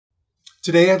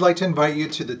Today I'd like to invite you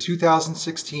to the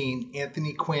 2016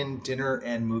 Anthony Quinn Dinner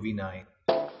and Movie Night.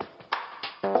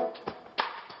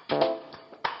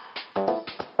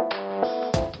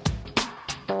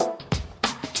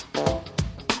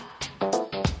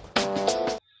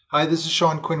 Hi, this is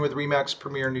Sean Quinn with Remax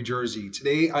Premier New Jersey.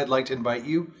 Today I'd like to invite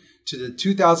you to the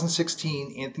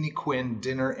 2016 Anthony Quinn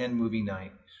Dinner and Movie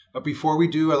Night. But before we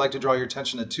do, I'd like to draw your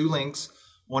attention to two links.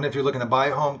 One, if you're looking to buy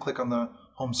a home, click on the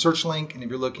home search link, and if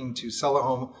you're looking to sell a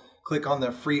home, click on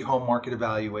the free home market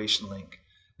evaluation link.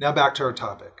 Now back to our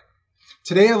topic.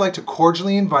 Today I'd like to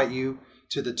cordially invite you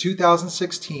to the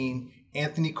 2016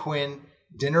 Anthony Quinn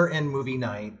Dinner and Movie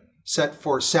Night set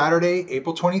for Saturday,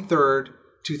 April 23rd,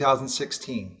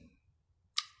 2016.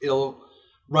 It'll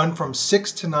run from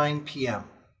 6 to 9 p.m.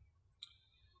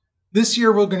 This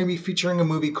year we're going to be featuring a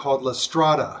movie called La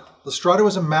Strada. La Strada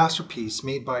was a masterpiece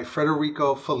made by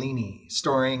Federico Fellini,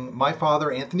 starring my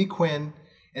father Anthony Quinn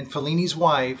and Fellini's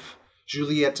wife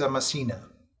Giulietta Messina.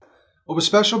 What was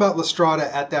special about La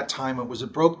Strada at that time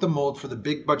it broke the mold for the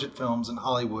big budget films in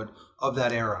Hollywood of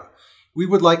that era. We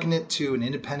would liken it to an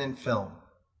independent film.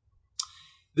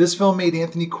 This film made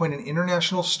Anthony Quinn an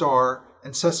international star,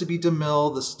 and Cecil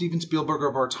DeMille, the Steven Spielberg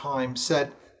of our time,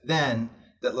 said then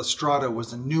that La Strada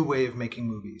was a new way of making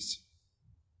movies.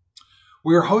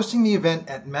 We are hosting the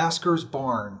event at Masker's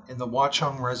Barn in the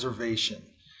Watchung Reservation,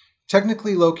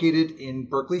 technically located in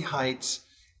Berkeley Heights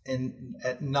and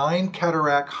at 9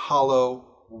 Cataract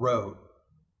Hollow Road.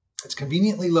 It's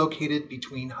conveniently located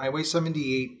between Highway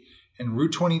 78 and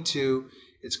Route 22.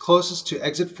 It's closest to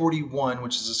Exit 41,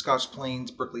 which is the Scotch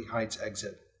Plains Berkeley Heights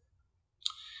exit.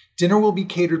 Dinner will be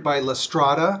catered by La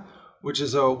Strada, which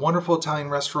is a wonderful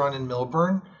Italian restaurant in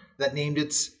Millburn that named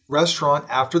its restaurant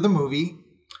after the movie.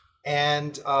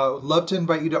 And would love to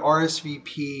invite you to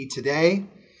RSVP today.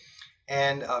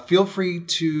 And feel free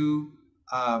to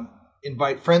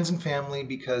invite friends and family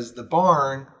because the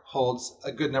barn holds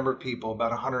a good number of people,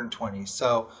 about 120.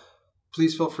 So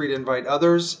please feel free to invite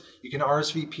others. You can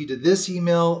RSVP to this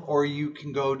email, or you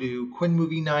can go to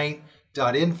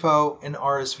quinnmovienight.info and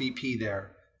RSVP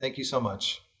there. Thank you so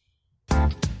much.